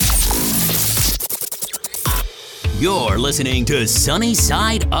You're listening to Sunny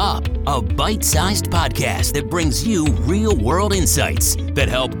Side Up, a bite-sized podcast that brings you real-world insights that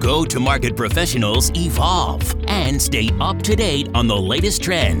help go-to-market professionals evolve and stay up-to-date on the latest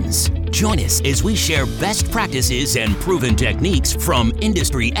trends. Join us as we share best practices and proven techniques from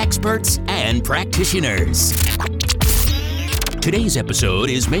industry experts and practitioners. Today's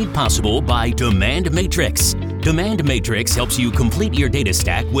episode is made possible by Demand Matrix. Demand Matrix helps you complete your data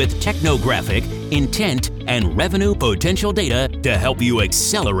stack with technographic, intent, and revenue potential data to help you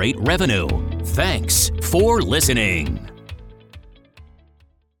accelerate revenue. Thanks for listening.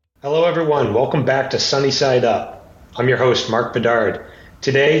 Hello, everyone. Welcome back to Sunny Side Up. I'm your host, Mark Bedard.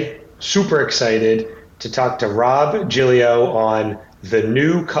 Today, super excited to talk to Rob Giglio on the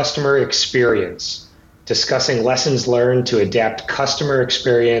new customer experience, discussing lessons learned to adapt customer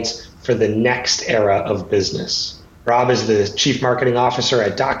experience for the next era of business. Rob is the Chief Marketing Officer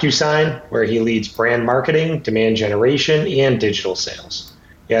at DocuSign, where he leads brand marketing, demand generation, and digital sales.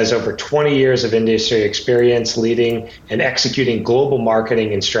 He has over 20 years of industry experience leading and executing global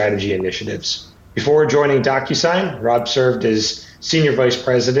marketing and strategy initiatives. Before joining DocuSign, Rob served as Senior Vice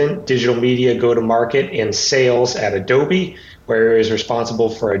President, Digital Media Go-to-Market and Sales at Adobe, where he is responsible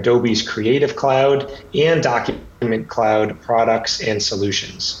for Adobe's Creative Cloud and Document Cloud products and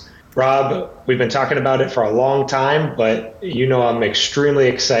solutions. Rob, we've been talking about it for a long time, but you know I'm extremely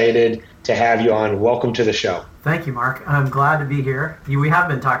excited to have you on. Welcome to the show. Thank you, Mark. I'm glad to be here. We have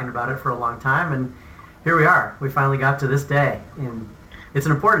been talking about it for a long time, and here we are. We finally got to this day. And it's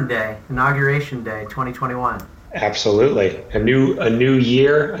an important day, Inauguration Day 2021. Absolutely. A new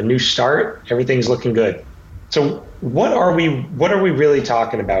year, a new start. Everything's looking good. So what are we really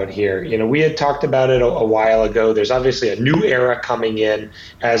talking about here? You know, we had talked about it a while ago. There's obviously a new era coming in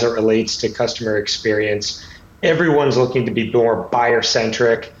as it relates to customer experience. Everyone's looking to be more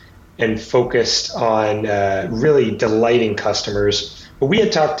buyer-centric and focused on really delighting customers. But we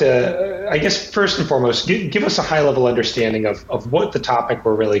had talked to, I guess, first and foremost, give us a high-level understanding of what the topic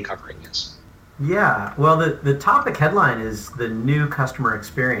we're really covering is. Yeah, well, the topic headline is the new customer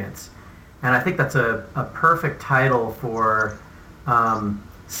experience. And I think that's a perfect title for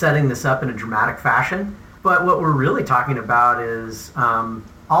setting this up in a dramatic fashion. But what we're really talking about is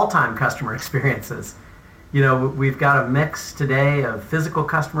all-time customer experiences. You know, we've got a mix today of physical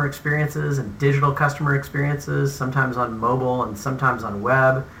customer experiences and digital customer experiences, sometimes on mobile and sometimes on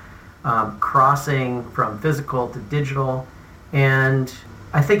web, crossing from physical to digital. And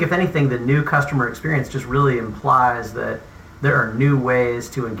I think, if anything, the new customer experience just really implies that there are new ways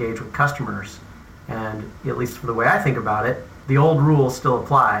to engage with customers. And at least for the way I think about it, the old rules still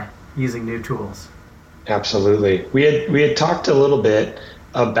apply using new tools. Absolutely. We had talked a little bit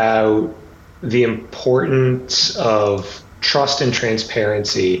about the importance of trust and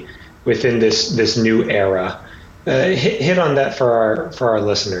transparency within this new era. Hit on that for our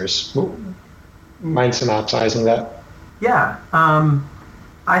listeners. Mind synopsizing that? Yeah.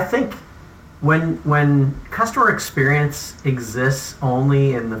 I think when customer experience exists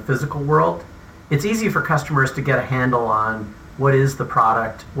only in the physical world, it's easy for customers to get a handle on what is the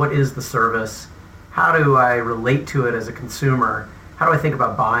product, what is the service, how do I relate to it as a consumer, how do I think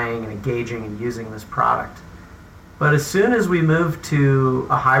about buying and engaging and using this product. But as soon as we move to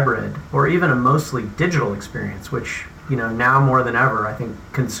a hybrid or even a mostly digital experience, which, you know, now more than ever I think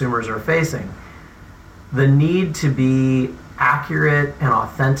consumers are facing, the need to be accurate and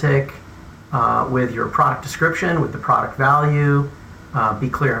authentic with your product description, with the product value, be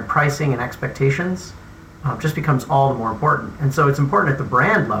clear in pricing and expectations, just becomes all the more important. And so it's important at the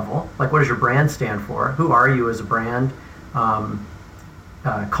brand level, like what does your brand stand for? Who are you as a brand?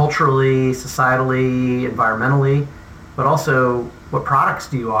 Culturally, societally, environmentally, but also what products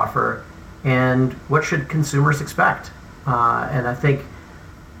do you offer and what should consumers expect? And I think,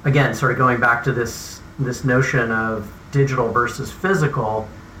 again, sort of going back to this notion of digital versus physical,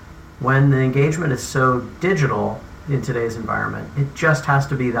 when the engagement is so digital in today's environment, it just has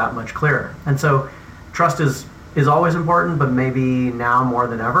to be that much clearer. And so trust is always important, but maybe now more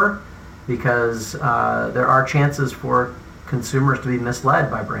than ever, because there are chances for consumers to be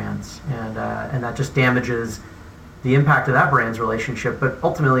misled by brands, and that just damages the impact of that brand's relationship, but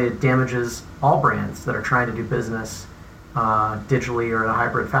ultimately it damages all brands that are trying to do business digitally or in a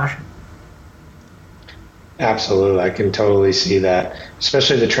hybrid fashion. Absolutely. I can totally see that,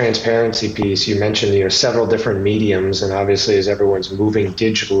 especially the transparency piece. You mentioned, several different mediums, and obviously as everyone's moving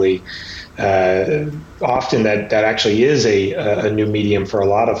digitally, often that actually is a new medium for a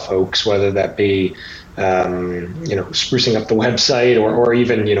lot of folks, whether that be sprucing up the website, or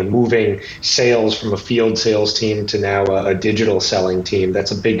even, moving sales from a field sales team to now a digital selling team.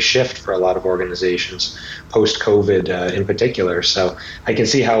 That's a big shift for a lot of organizations post-COVID in particular. So I can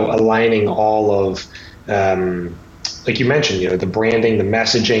see how aligning all of, like you mentioned, the branding, the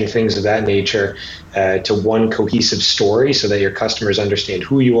messaging, things of that nature, to one cohesive story, so that your customers understand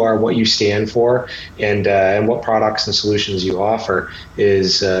who you are, what you stand for, and what products and solutions you offer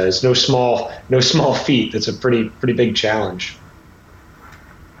is no small feat. That's a pretty big challenge.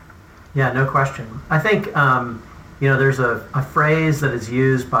 Yeah, no question. I think there's a phrase that is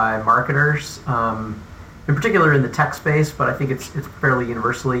used by marketers, in particular in the tech space, but I think it's fairly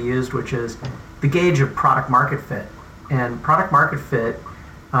universally used, which is the gauge of product market fit. And product market fit,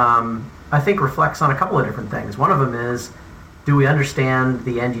 I think, reflects on a couple of different things. One of them is, do we understand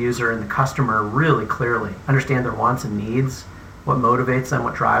the end user and the customer really clearly, understand their wants and needs, what motivates them,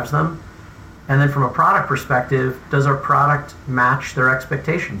 what drives them? And then from a product perspective, does our product match their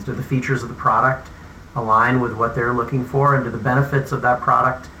expectations? Do the features of the product align with what they're looking for? And do the benefits of that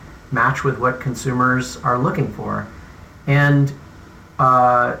product match with what consumers are looking for? And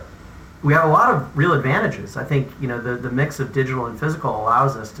we have a lot of real advantages. I think the mix of digital and physical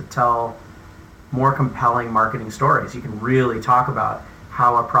allows us to tell more compelling marketing stories. You can really talk about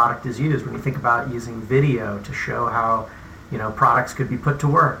how a product is used. When you think about using video to show how products could be put to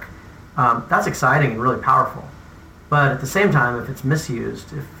work, that's exciting and really powerful. But at the same time, if it's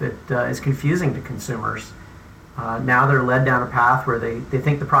misused, if it is confusing to consumers, now they're led down a path where they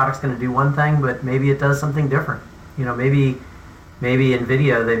think the product's going to do one thing, but maybe it does something different. Maybe in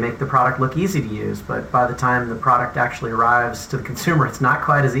video they make the product look easy to use, but by the time the product actually arrives to the consumer, it's not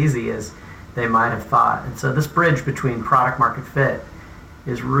quite as easy as they might have thought. And so this bridge between product market fit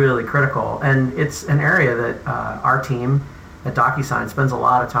is really critical. And it's an area that our team at DocuSign spends a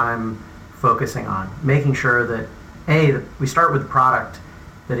lot of time focusing on, making sure that, we start with a product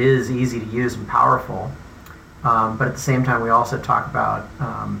that is easy to use and powerful, but at the same time we also talk about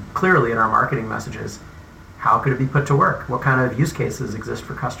clearly in our marketing messages, how could it be put to work? What kind of use cases exist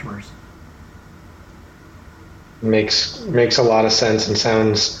for customers? Makes a lot of sense and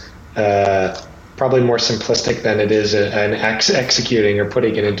sounds probably more simplistic than it is an executing or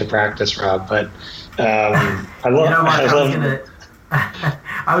putting it into practice, Rob. But I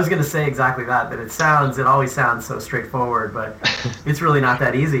was going to say exactly that it always sounds so straightforward, but it's really not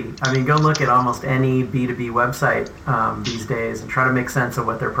that easy. I mean, go look at almost any B2B website these days and try to make sense of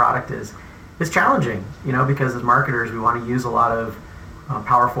what their product is. It's challenging, because as marketers, we want to use a lot of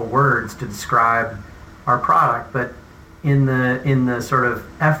powerful words to describe our product, but in the sort of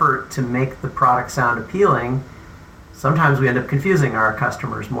effort to make the product sound appealing, sometimes we end up confusing our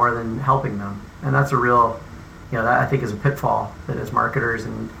customers more than helping them. And that's a real, that I think is a pitfall that as marketers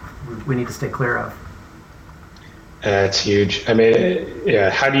and we need to stay clear of. That's huge. I mean,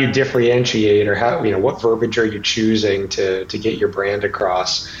 how do you differentiate, or what verbiage are you choosing to get your brand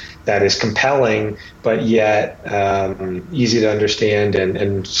across that is compelling, but yet easy to understand,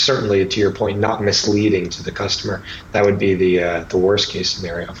 and certainly, to your point, not misleading to the customer? That would be the worst case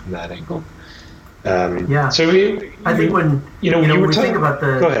scenario from that angle. So I think when we think about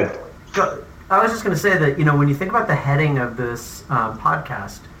the. Go ahead. I was just going to say that when you think about the heading of this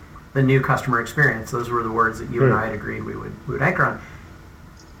podcast, the new customer experience, those were the words that you and I had agreed we would anchor on.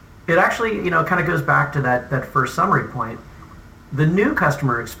 It actually kind of goes back to that first summary point. The new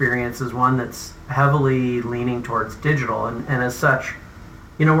customer experience is one that's heavily leaning towards digital, and as such,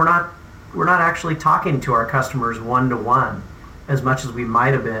 we're not actually talking to our customers one-to-one as much as we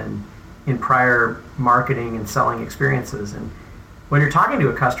might have been in prior marketing and selling experiences. And when you're talking to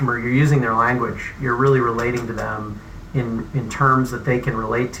a customer, you're using their language. You're really relating to them in terms that they can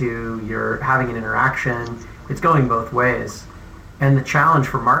relate to. You're having an interaction. It's going both ways. And the challenge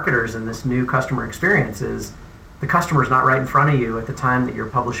for marketers in this new customer experience is the customer's not right in front of you at the time that you're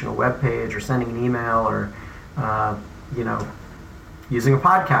publishing a web page or sending an email or, using a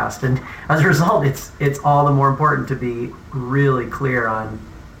podcast. And as a result, it's all the more important to be really clear on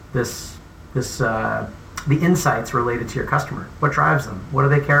the insights related to your customer. What drives them? What do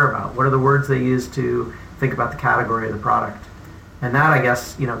they care about? What are the words they use to think about the category of the product? And that, I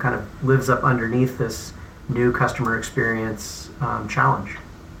guess, kind of lives up underneath this new customer experience challenge.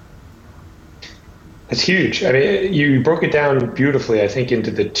 It's huge. I mean, you broke it down beautifully, I think,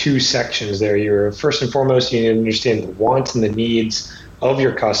 into the two sections there. You're first and foremost, you need to understand the wants and the needs of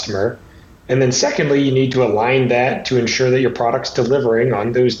your customer. And then secondly, you need to align that to ensure that your product's delivering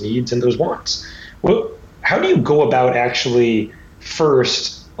on those needs and those wants. Well, how do you go about actually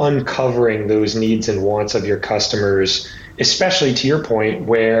first uncovering those needs and wants of your customers especially to your point,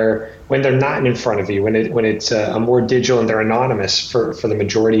 where when they're not in front of you, when it's a more digital and they're anonymous for the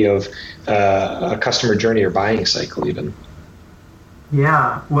majority of a customer journey or buying cycle, even.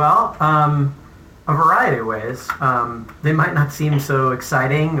 Yeah, well, a variety of ways. They might not seem so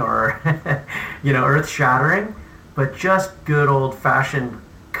exciting or, earth-shattering, but just good old-fashioned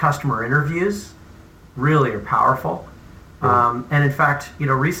customer interviews really are powerful. And in fact,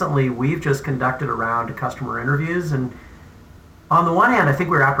 recently we've just conducted a round of customer interviews, and on the one hand, I think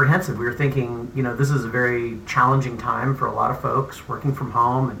we were apprehensive. We were thinking, this is a very challenging time for a lot of folks working from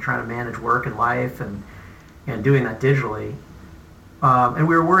home and trying to manage work and life and doing that digitally. And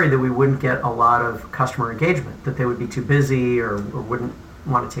we were worried that we wouldn't get a lot of customer engagement, that they would be too busy or wouldn't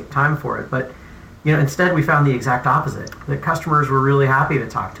want to take time for it. But instead we found the exact opposite, that customers were really happy to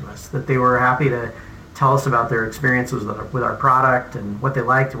talk to us, that they were happy to tell us about their experiences with our product and what they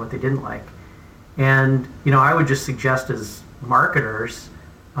liked and what they didn't like. And, I would just suggest as marketers,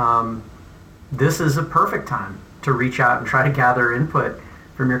 this is a perfect time to reach out and try to gather input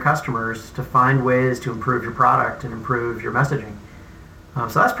from your customers to find ways to improve your product and improve your messaging.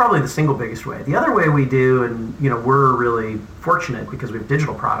 So that's probably the single biggest way. The other way we do, and we're really fortunate because we have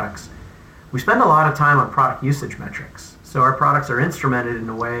digital products, we spend a lot of time on product usage metrics. So our products are instrumented in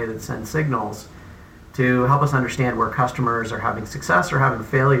a way that sends signals to help us understand where customers are having success or having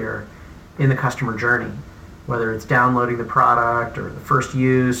failure in the customer journey, whether it's downloading the product or the first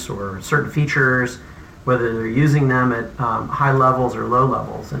use or certain features, whether they're using them at high levels or low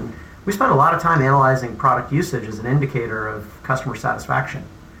levels. And we spend a lot of time analyzing product usage as an indicator of customer satisfaction.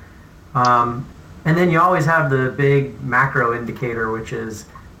 And then you always have the big macro indicator, which is,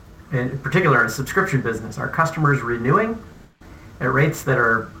 in particular in a subscription business, are customers renewing at rates that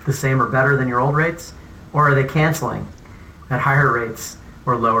are the same or better than your old rates, or are they canceling at higher rates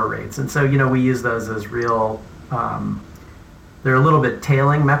or lower rates? And so, we use those as real, they're a little bit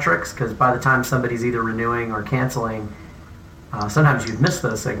tailing metrics, because by the time somebody's either renewing or canceling, sometimes you'd miss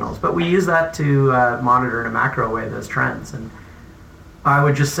those signals. But we use that to monitor in a macro way those trends. And I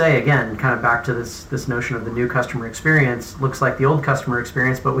would just say, again, kind of back to this notion of the new customer experience, looks like the old customer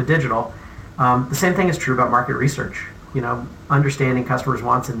experience, but with digital. The same thing is true about market research. Understanding customers'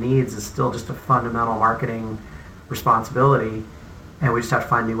 wants and needs is still just a fundamental marketing responsibility, and we just have to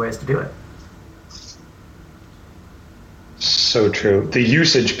find new ways to do it. So true. The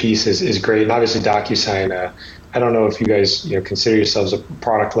usage piece is great, and obviously DocuSign. I don't know if you guys consider yourselves a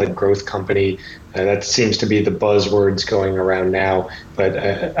product-led growth company. That seems to be the buzzwords going around now, but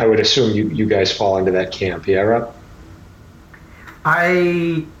I would assume you guys fall into that camp. Yeah, Rob?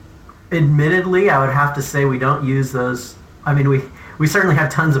 Admittedly, I would have to say we don't use those. I mean, we certainly have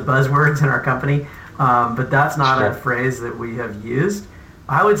tons of buzzwords in our company, but that's not a phrase that we have used.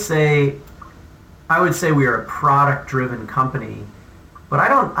 I would say we are a product-driven company, but I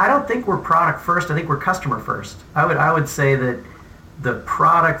don't think we're product first. I think we're customer first. I would say that the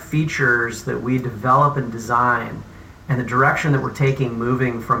product features that we develop and design and the direction that we're taking,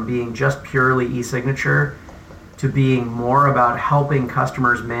 moving from being just purely e-signature to being more about helping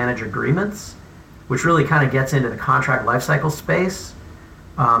customers manage agreements, which really kind of gets into the contract lifecycle space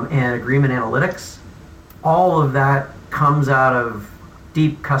and agreement analytics. All of that comes out of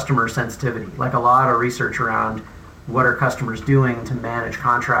deep customer sensitivity, like a lot of research around what are customers doing to manage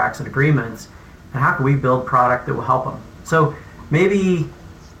contracts and agreements, and how can we build product that will help them. So maybe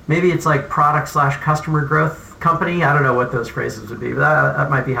it's like product/customer growth company. I don't know what those phrases would be, but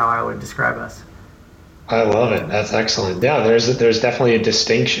that might be how I would describe us. I love it. That's excellent. Yeah, there's definitely a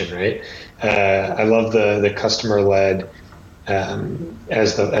distinction, right? I love the customer-led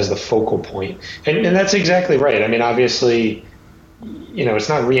as the focal point, and that's exactly right. I mean, obviously, it's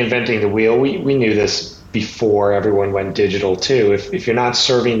not reinventing the wheel. We knew this before everyone went digital too. If you're not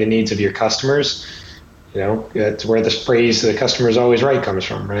serving the needs of your customers, that's where this phrase "the customer is always right" comes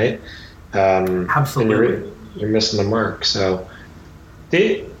from, right? Absolutely. And you're missing the mark. So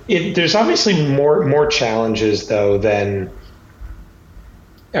there's obviously more challenges though than,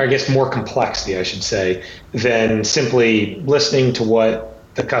 or I guess more complexity, I should say, than simply listening to what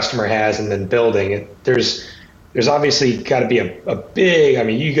the customer has and then building it. There's obviously got to be a big, I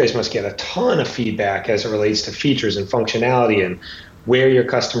mean, you guys must get a ton of feedback as it relates to features and functionality and where your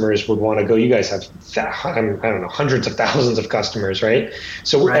customers would want to go. You guys have, I don't know, hundreds of thousands of customers, right?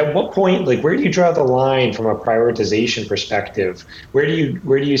 So right. At what point, where do you draw the line from a prioritization perspective? Where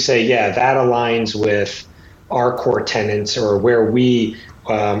do you say, yeah, that aligns with our core tenets or where we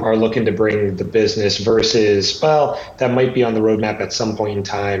are looking to bring the business versus, well, that might be on the roadmap at some point in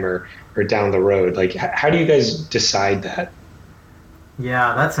time or down the road? How do you guys decide that?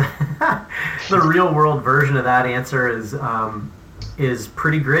 Yeah, that's the real world version of that answer is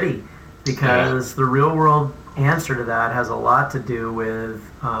pretty gritty, because the real world answer to that has a lot to do with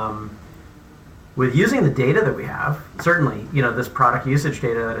using the data that we have. Certainly, this product usage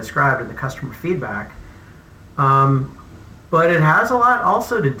data that I described and the customer feedback. But it has a lot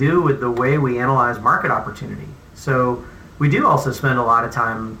also to do with the way we analyze market opportunity. So we do also spend a lot of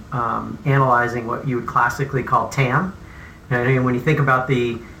time analyzing what you would classically call TAM. And when you think about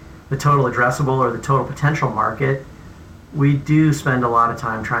the total addressable or the total potential market, we do spend a lot of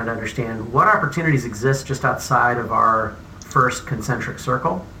time trying to understand what opportunities exist just outside of our first concentric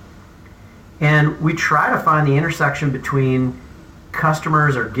circle. And we try to find the intersection between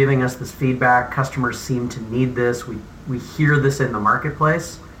customers are giving us this feedback, customers seem to need this, we hear this in the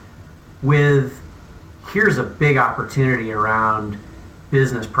marketplace, with here's a big opportunity around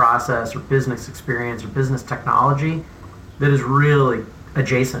business process or business experience or business technology that is really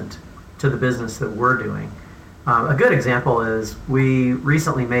adjacent to the business that we're doing. A good example is we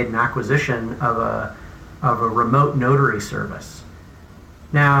recently made an acquisition of a remote notary service.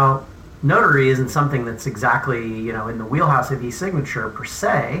 Now, notary isn't something that's exactly in the wheelhouse of e-signature per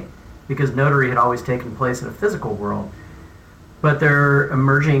se, because notary had always taken place in a physical world. But there were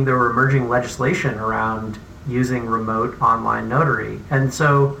emerging legislation around using remote online notary. And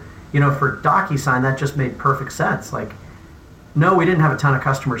so, for DocuSign, that just made perfect sense. Like, no, we didn't have a ton of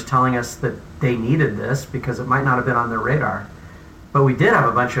customers telling us that they needed this because it might not have been on their radar. But we did have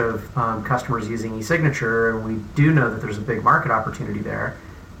a bunch of customers using e-signature, and we do know that there's a big market opportunity there.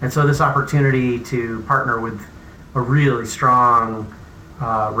 And so this opportunity to partner with a really strong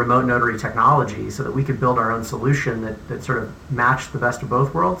remote notary technology so that we could build our own solution that sort of matched the best of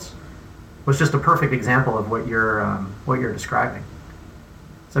both worlds was just a perfect example of what you're describing.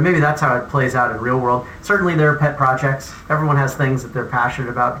 So maybe that's how it plays out in real world. Certainly there are pet projects. Everyone has things that they're passionate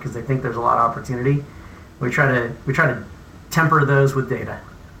about because they think there's a lot of opportunity. We try to temper those with data.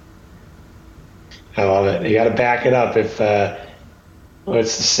 I love it. You got to back it up. If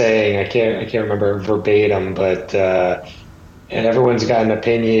what's the saying? I can't remember verbatim, but and everyone's got an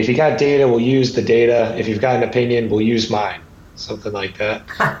opinion. If you got data, we'll use the data. If you've got an opinion, we'll use mine. Something like that.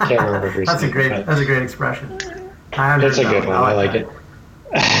 Can't remember. That's a great expression. That's a good one. I like it.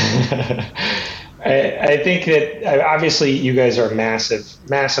 I think that obviously you guys are a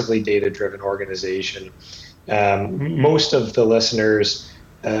massively data-driven organization. Most of the listeners,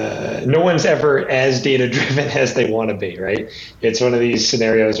 no one's ever as data-driven as they want to be, right? It's one of these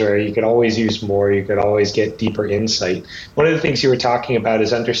scenarios where you could always use more, you could always get deeper insight. One of the things you were talking about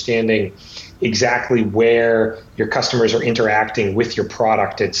is understanding exactly where your customers are interacting with your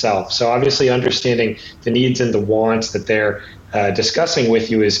product itself. So obviously understanding the needs and the wants that they're discussing with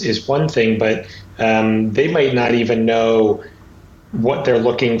you is one thing, but they might not even know what they're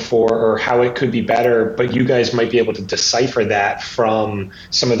looking for or how it could be better, but you guys might be able to decipher that from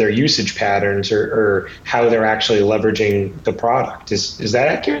some of their usage patterns or how they're actually leveraging the product. Is that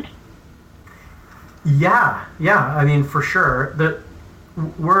accurate? Yeah. I mean, for sure.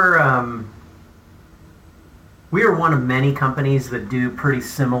 We are one of many companies that do pretty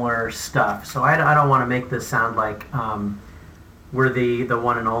similar stuff. So I don't want to make this sound like we're the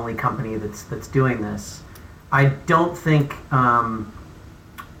one and only company that's doing this. I don't think,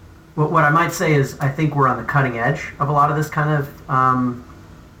 what I might say is I think we're on the cutting edge of a lot of this kind of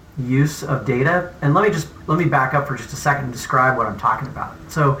use of data. And let me back up for just a second and describe what I'm talking about.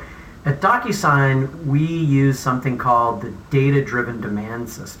 So at DocuSign, we use something called the data-driven demand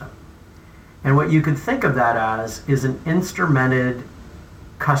system. And what you could think of that as is an instrumented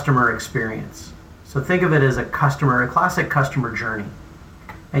customer experience. So think of it as a classic customer journey.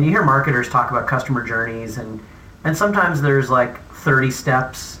 And you hear marketers talk about customer journeys, and sometimes there's like 30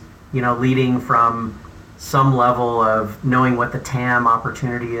 steps, leading from some level of knowing what the TAM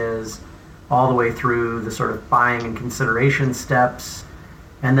opportunity is, all the way through the sort of buying and consideration steps.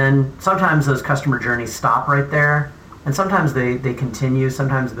 And then sometimes those customer journeys stop right there, and sometimes they continue.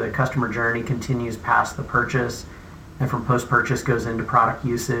 Sometimes the customer journey continues past the purchase, and from post-purchase goes into product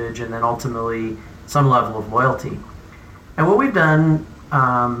usage, and then ultimately some level of loyalty. And what we've done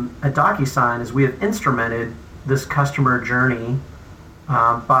at DocuSign is we have instrumented this customer journey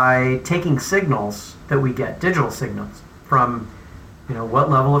by taking signals that we get, digital signals, from what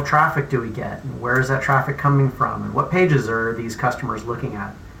level of traffic do we get, and where is that traffic coming from, and what pages are these customers looking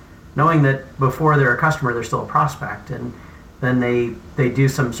at, knowing that before they're a customer they're still a prospect, and then they do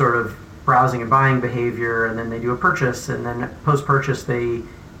some sort of browsing and buying behavior, and then they do a purchase, and then post-purchase they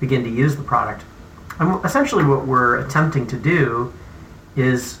begin to use the product. And essentially what we're attempting to do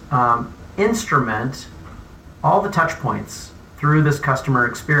is instrument all the touch points through this customer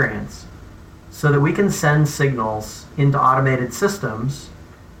experience so that we can send signals into automated systems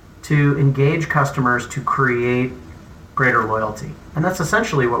to engage customers to create greater loyalty. And that's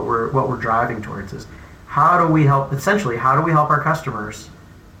essentially what we're driving towards, is how do we help our customers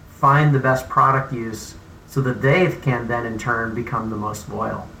find the best product use so that they can then in turn become the most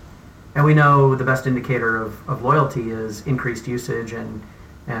loyal. And we know the best indicator of loyalty is increased usage and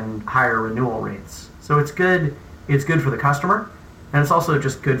higher renewal rates. So it's good for the customer, and it's also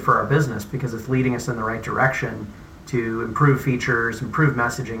just good for our business because it's leading us in the right direction to improve features, improve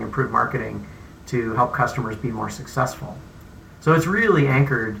messaging, improve marketing to help customers be more successful. So it's really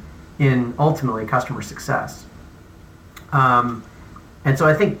anchored in ultimately customer success. And so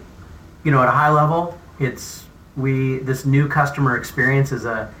I think, at a high level, this new customer experience is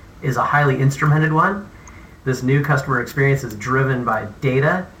a highly instrumented one. This new customer experience is driven by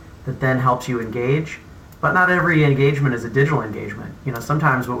data that then helps you engage. But not every engagement is a digital engagement.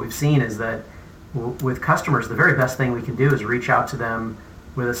 Sometimes what we've seen is that with customers, the very best thing we can do is reach out to them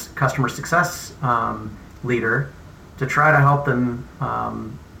with a customer success leader to try to help them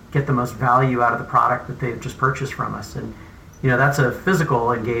get the most value out of the product that they've just purchased from us. And that's a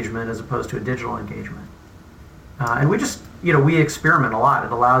physical engagement as opposed to a digital engagement. And we just, we experiment a lot.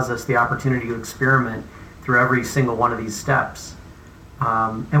 It allows us the opportunity to experiment through every single one of these steps.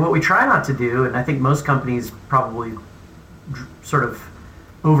 And what we try not to do, and I think most companies probably sort of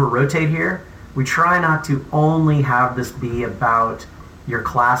over-rotate here, we try not to only have this be about your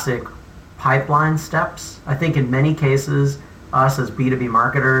classic pipeline steps. I think in many cases, us as B2B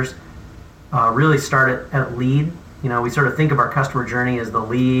marketers really start at lead. We sort of think of our customer journey as the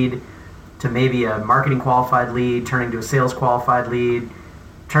lead to maybe a marketing qualified lead, turning to a sales qualified lead,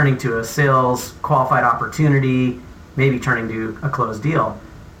 turning to a sales qualified opportunity, maybe turning to a closed deal.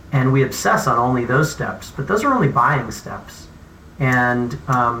 And we obsess on only those steps, but those are only buying steps. And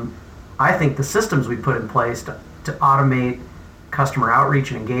I think the systems we put in place to automate customer outreach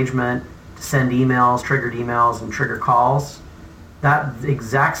and engagement, to send emails, triggered emails, and trigger calls, that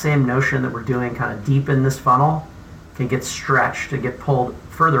exact same notion that we're doing kind of deep in this funnel can get stretched to get pulled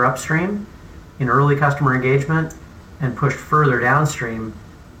further upstream in early customer engagement and pushed further downstream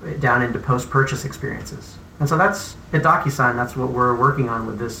down into post-purchase experiences. And so that's, at DocuSign, that's what we're working on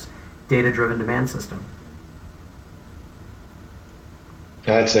with this data-driven demand system.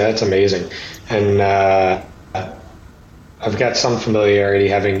 That's amazing. And I've got some familiarity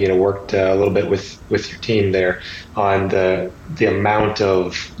having, worked a little bit with your team there on the amount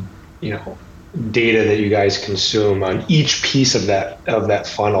of, data that you guys consume on each piece of that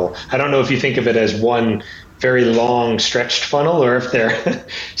funnel. I don't know if you think of it as one very long stretched funnel or if they're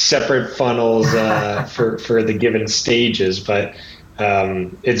separate funnels for the given stages, but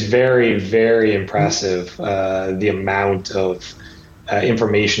it's very, very impressive the amount of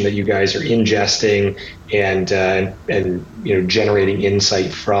information that you guys are ingesting and generating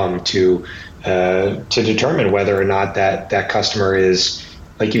insight from to determine whether or not that customer is,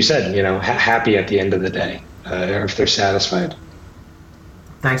 like you said, happy at the end of the day, or if they're satisfied.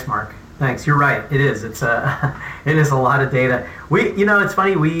 Thanks, Mark. Thanks. You're right. It is. It is a lot of data. It's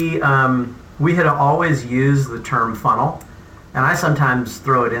funny. We had always used the term funnel, and I sometimes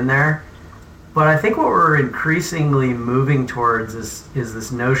throw it in there. But I think what we're increasingly moving towards is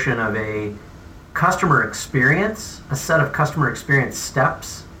this notion of a customer experience, a set of customer experience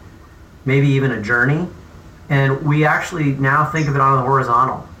steps, maybe even a journey. And we actually now think of it on the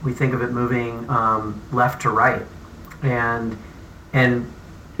horizontal. We think of it moving left to right. And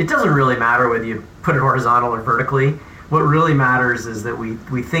it doesn't really matter whether you put it horizontal or vertically. What really matters is that we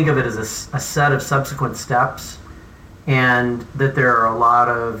think of it as a set of subsequent steps, and that there are a lot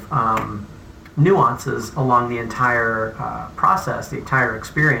of nuances along the entire process, the entire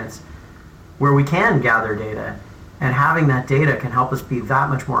experience, where we can gather data, and having that data can help us be that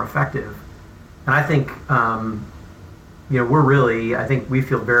much more effective. And I think, I think we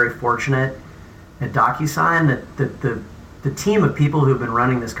feel very fortunate at DocuSign that the team of people who've been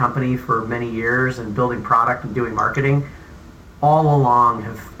running this company for many years and building product and doing marketing all along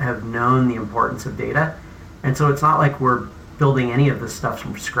have known the importance of data. And so it's not like we're building any of this stuff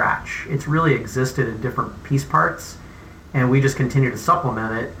from scratch. It's really existed in different piece parts, and we just continue to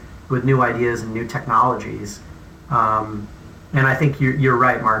supplement it with new ideas and new technologies. And I think you're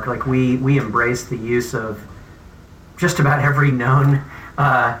right, Mark. Like we embrace the use of just about every known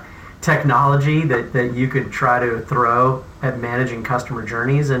technology that you could try to throw at managing customer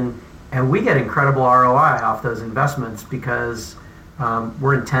journeys, and we get incredible ROI off those investments because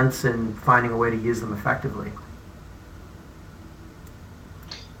we're intense in finding a way to use them effectively.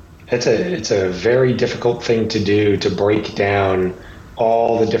 It's a very difficult thing to do, to break down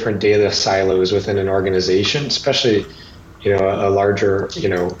all the different data silos within an organization, especially, a larger,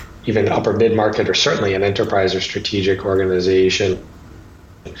 even upper mid-market, or certainly an enterprise or strategic organization.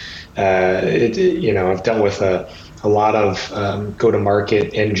 I've dealt with a lot of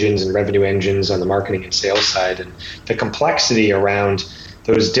go-to-market engines and revenue engines on the marketing and sales side, and the complexity around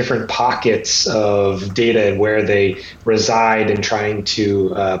those different pockets of data and where they reside, and trying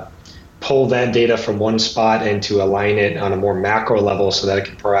to pull that data from one spot and to align it on a more macro level so that it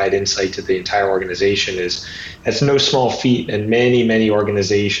can provide insight to the entire organization that's no small feat. And many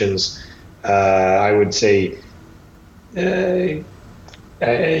organizations, I would say, are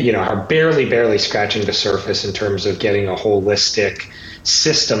barely scratching the surface in terms of getting a holistic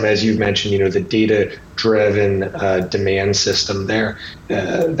system, as you mentioned, the data-driven demand system there.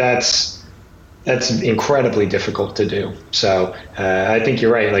 That's incredibly difficult to do. So I think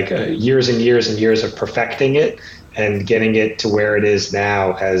you're right. Like years and years and years of perfecting it and getting it to where it is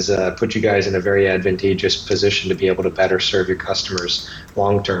now has put you guys in a very advantageous position to be able to better serve your customers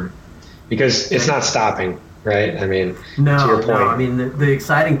long term, because it's not stopping, right? I mean, to your point. No. I mean, the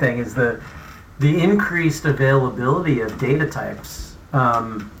exciting thing is the increased availability of data types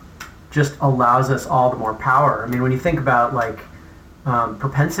just allows us all the more power. I mean, when you think about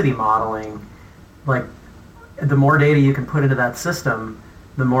propensity modeling, like the more data you can put into that system,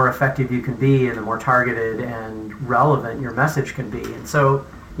 the more effective you can be, and the more targeted and relevant your message can be. And so,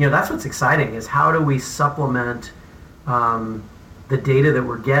 that's what's exciting, is how do we supplement the data that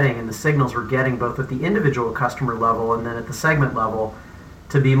we're getting and the signals we're getting, both at the individual customer level and then at the segment level,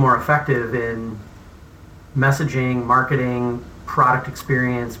 to be more effective in messaging, marketing, product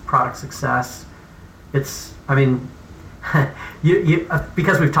experience, product success. Because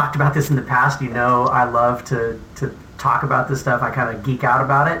we've talked about this in the past, I love to talk about this stuff. I kind of geek out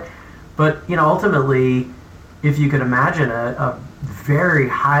about it. But, ultimately, if you could imagine a very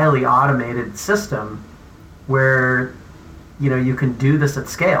highly automated system where, you can do this at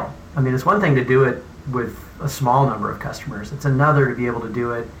scale. I mean, it's one thing to do it with a small number of customers. It's another to be able to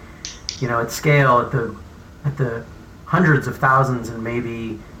do it, at scale, at the hundreds of thousands and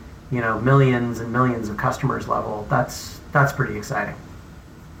maybe, millions and millions of customers level. That's pretty exciting.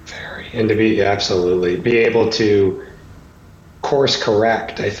 Very. And to be able to course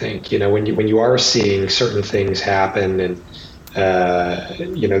correct, I think, when you are seeing certain things happen, and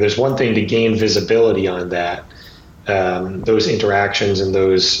there's one thing to gain visibility on that, those interactions and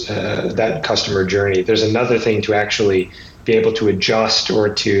those that customer journey. There's another thing to actually be able to adjust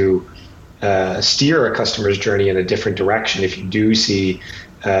or to steer a customer's journey in a different direction if you do see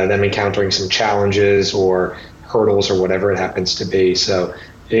them encountering some challenges or hurdles or whatever it happens to be. So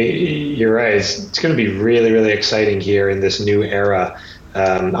you're right. It's going to be really exciting here in this new era.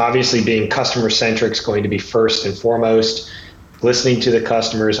 Obviously, being customer-centric is going to be first and foremost. Listening to the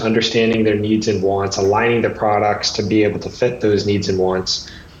customers, understanding their needs and wants, aligning the products to be able to fit those needs and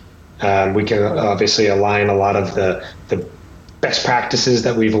wants. We can obviously align a lot of the best practices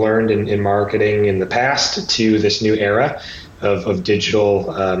that we've learned in marketing in the past to this new era of digital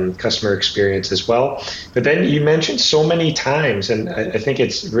customer experience as well. But then you mentioned so many times, and I think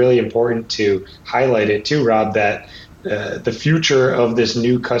it's really important to highlight it too, Rob, that the future of this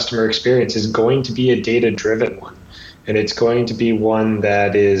new customer experience is going to be a data-driven one. And it's going to be one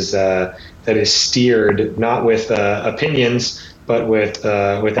that is steered not with opinions, but with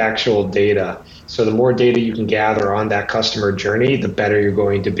actual data. So the more data you can gather on that customer journey, the better you're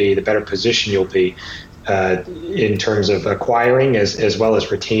going to be, the better position you'll be in terms of acquiring as well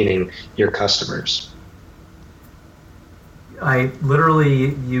as retaining your customers.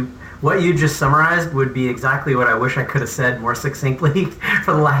 What you just summarized would be exactly what I wish I could have said more succinctly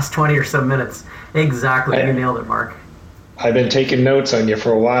for the last 20 or so minutes. Exactly. You nailed it, Mark. I've been taking notes on you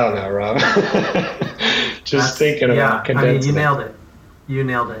for a while now, Rob. Thinking about condensing. I mean, you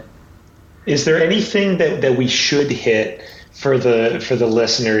nailed it. Is there anything that we should hit for the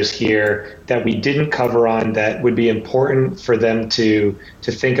listeners here that we didn't cover on that would be important for them to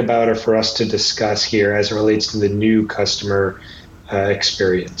think about or for us to discuss here as it relates to the new customer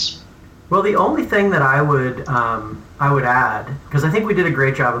experience? Well, the only thing that I would add, because I think we did a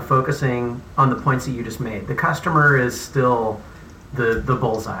great job of focusing on the points that you just made. The customer is still the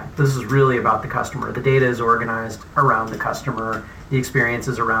bullseye. This is really about the customer. The data is organized around the customer. The experience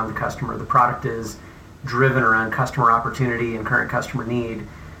is around the customer. The product is driven around customer opportunity and current customer need.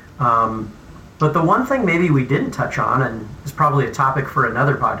 But the one thing maybe we didn't touch on, and is probably a topic for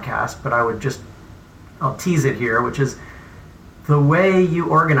another podcast, but I'll tease it here, which is the way you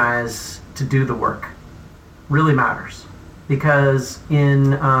organize to do the work really matters. because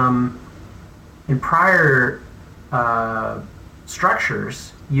in prior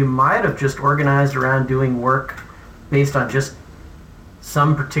structures, you might have just organized around doing work based on just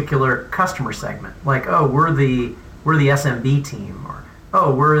some particular customer segment, like, oh, we're the SMB team, or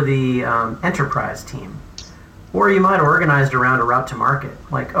oh, we're the enterprise team. Or you might have organized around a route to market,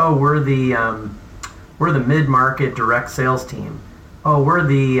 like, oh, we're the mid-market direct sales team. Oh, we're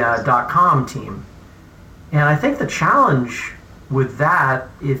the .com team. And I think the challenge with that,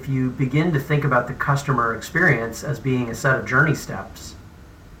 if you begin to think about the customer experience as being a set of journey steps,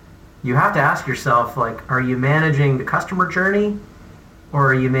 you have to ask yourself, like, are you managing the customer journey, or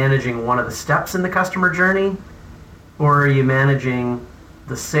are you managing one of the steps in the customer journey, or are you managing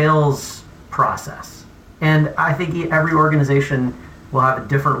the sales process? And I think every organization will have a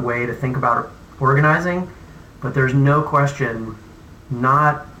different way to think about organizing, but there's no question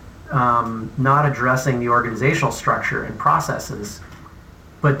not addressing the organizational structure and processes,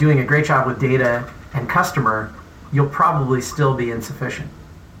 but doing a great job with data and customer, you'll probably still be insufficient.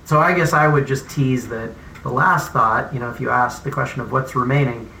 So I guess I would just tease that the last thought, if you ask the question of what's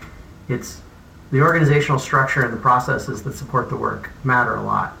remaining, it's the organizational structure and the processes that support the work matter a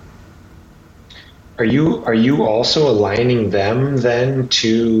lot. Are you also aligning them then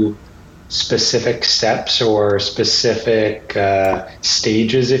to specific steps or specific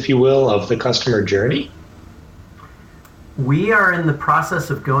stages, if you will, of the customer journey? We are in the process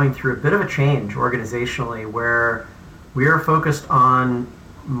of going through a bit of a change organizationally, where we are focused on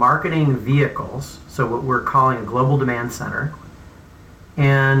marketing vehicles, so what we're calling a global demand center,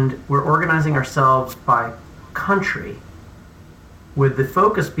 and we're organizing ourselves by country, with the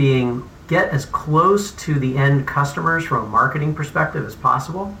focus being get as close to the end customers from a marketing perspective as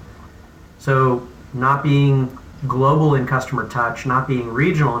possible. So not being global in customer touch, not being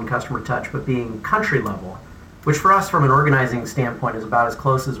regional in customer touch, but being country level, which for us from an organizing standpoint is about as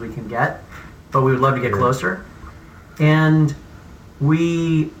close as we can get, but we would love to get closer. And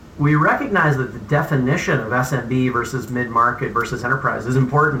we recognize that the definition of SMB versus mid-market versus enterprise is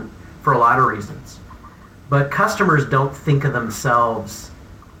important for a lot of reasons. But customers don't think of themselves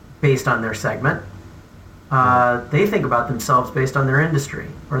based on their segment. They think about themselves based on their industry,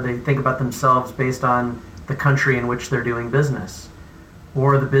 or they think about themselves based on the country in which they're doing business,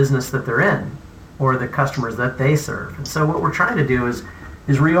 or the business that they're in, or the customers that they serve. And so what we're trying to do is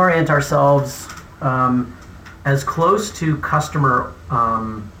reorient ourselves as close to customer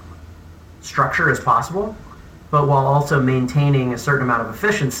structure as possible, but while also maintaining a certain amount of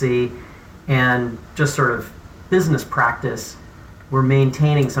efficiency and just sort of business practice. We're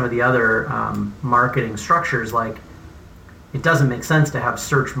maintaining some of the other marketing structures. Like, it doesn't make sense to have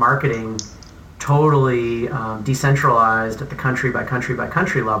search marketing totally decentralized at the country by country by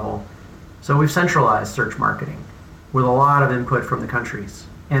country level. So we've centralized search marketing with a lot of input from the countries.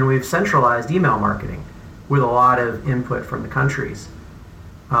 And we've centralized email marketing with a lot of input from the countries.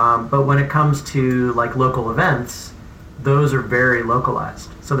 But when it comes to like local events, those are very localized.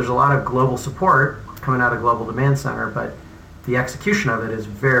 So there's a lot of global support coming out of Global Demand Center, but the execution of it is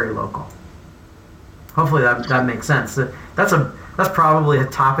very local. Hopefully that makes sense. That's probably a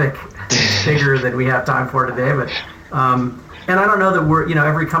topic bigger than we have time for today, but and I don't know that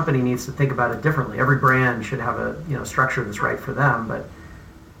every company needs to think about it differently. Every brand should have a structure that's right for them. But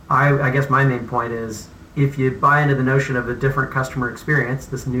I guess my main point is, if you buy into the notion of a different customer experience,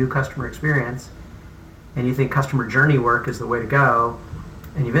 this new customer experience, and you think customer journey work is the way to go,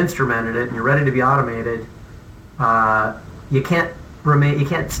 and you've instrumented it and you're ready to be automated, you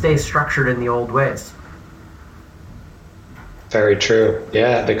can't stay structured in the old ways. Very true.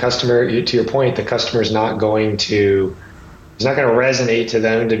 Yeah, the customer, to your point, the customer's not going to resonate to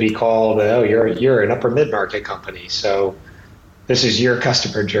them to be called, oh, you're an upper mid-market company, so this is your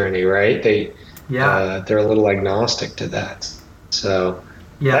customer journey, right? They're a little agnostic to that. So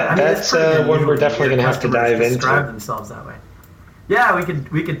that's one we're definitely going to have to dive into. Describe themselves that way. Yeah,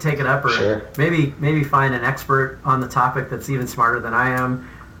 we could take it up, or sure. maybe find an expert on the topic that's even smarter than I am.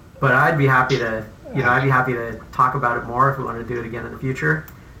 But I'd be happy to talk about it more if we want to do it again in the future.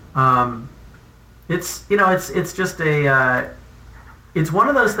 It's just it's one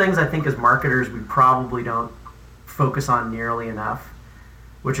of those things I think as marketers we probably don't focus on nearly enough,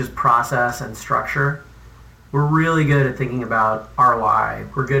 which is process and structure. We're really good at thinking about ROI.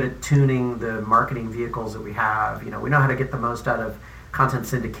 We're good at tuning the marketing vehicles that we have. We know how to get the most out of content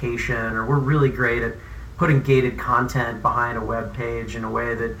syndication, or we're really great at putting gated content behind a web page in a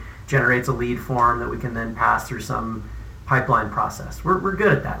way that generates a lead form that we can then pass through some pipeline process. We're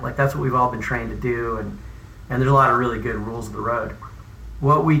good at that. Like, that's what we've all been trained to do, and there's a lot of really good rules of the road.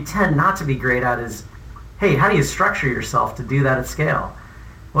 What we tend not to be great at is hey, how do you structure yourself to do that at scale?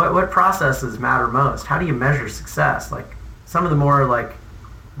 What processes matter most? How do you measure success? Like some of the more like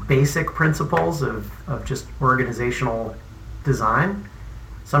basic principles of just organizational design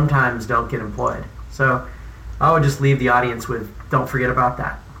sometimes don't get employed. So I would just leave the audience with, don't forget about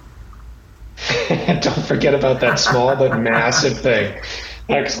that. Don't forget about that small but massive thing.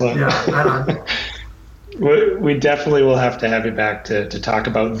 Excellent. Yeah, right on. We definitely will have to have you back to talk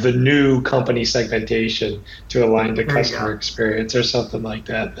about the new company segmentation to align to customer experience or something like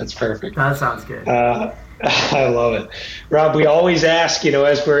that. That's perfect. That sounds good. I love it, Rob. We always ask,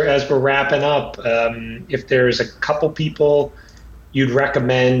 as we're wrapping up, if there's a couple people you'd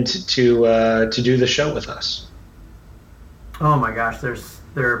recommend to do the show with us. Oh my gosh, there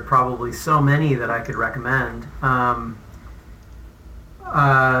are probably so many that I could recommend.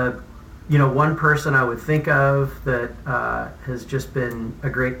 One person I would think of that has just been a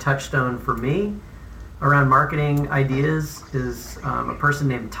great touchstone for me around marketing ideas is a person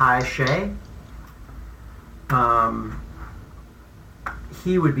named Ty Shea.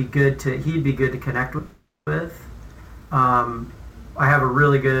 He'd be good to connect with. I have a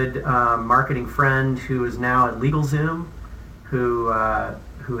really good marketing friend who is now at LegalZoom, who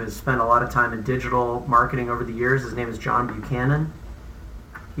has spent a lot of time in digital marketing over the years. His name is John Buchanan.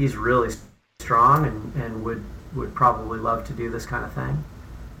 He's really strong and would probably love to do this kind of thing.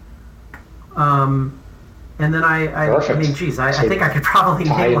 And then I think I could probably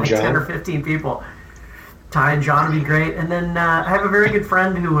name like 10 or 15 people. Ty and John would be great. And then I have a very good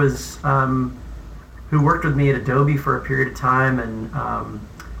friend who worked with me at Adobe for a period of time, and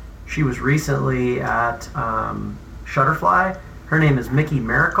she was recently at Shutterfly. Her name is Mickey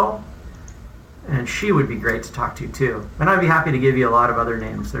Miracle, and she would be great to talk to too. And I'd be happy to give you a lot of other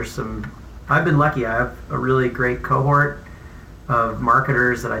names. I've been lucky. I have a really great cohort of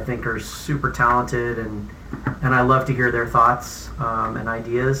marketers that I think are super talented, and I love to hear their thoughts and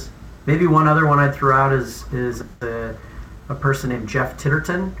ideas. Maybe one other one I'd throw out is a person named Jeff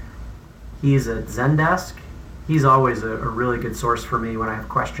Titterton. He's at Zendesk. He's always a really good source for me when I have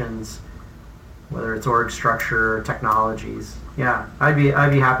questions, whether it's org structure or technologies. Yeah, I'd be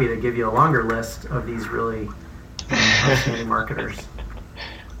happy to give you a longer list of these really outstanding marketers.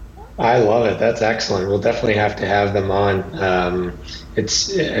 I love it. That's excellent. We'll definitely have to have them on.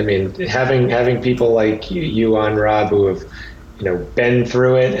 Having people like you on, Rob, who have been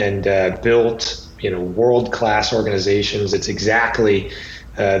through it and built world-class organizations. It's exactly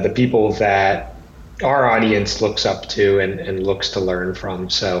the people that our audience looks up to and looks to learn from.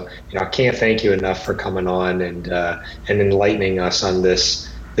 So I can't thank you enough for coming on and enlightening us on the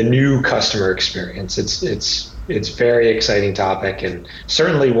new customer experience. It's very exciting topic, and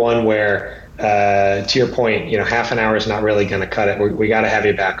certainly one where to your point, half an hour is not really going to cut it. We got to have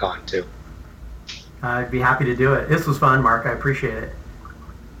you back on too. I'd be happy to do it. This was fun, Mark. I appreciate it.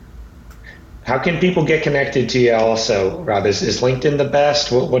 How can people get connected to you also, Rob? Is LinkedIn the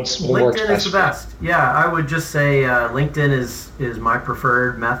best? What works best? LinkedIn is the best. Yeah, I would just say LinkedIn is my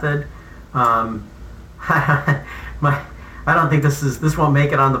preferred method. I don't think this won't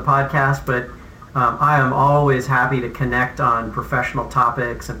make it on the podcast, but I am always happy to connect on professional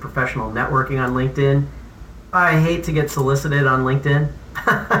topics and professional networking on LinkedIn. I hate to get solicited on LinkedIn.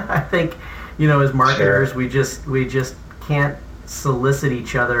 I think, as marketers, sure, we just can't solicit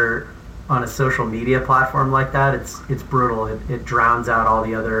each other on a social media platform like that. It's brutal. It drowns out all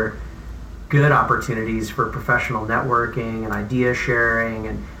the other good opportunities for professional networking and idea sharing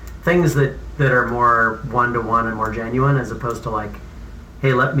and things that are more one-to-one and more genuine, as opposed to like,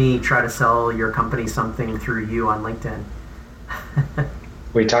 hey, let me try to sell your company something through you on LinkedIn.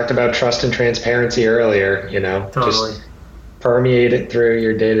 We talked about trust and transparency earlier, Totally. Just permeate it through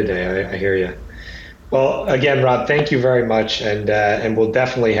your day-to-day. I hear you. Well, again, Rob, thank you very much, and we'll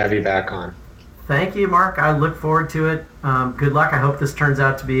definitely have you back on. Thank you, Mark. I look forward to it. Good luck. I hope this turns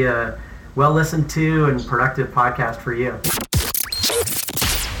out to be a well-listened to and productive podcast for you.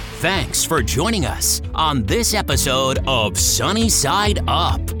 Thanks for joining us on this episode of Sunny Side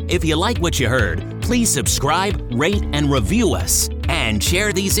Up. If you like what you heard, please subscribe, rate, and review us, and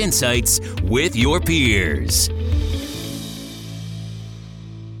share these insights with your peers.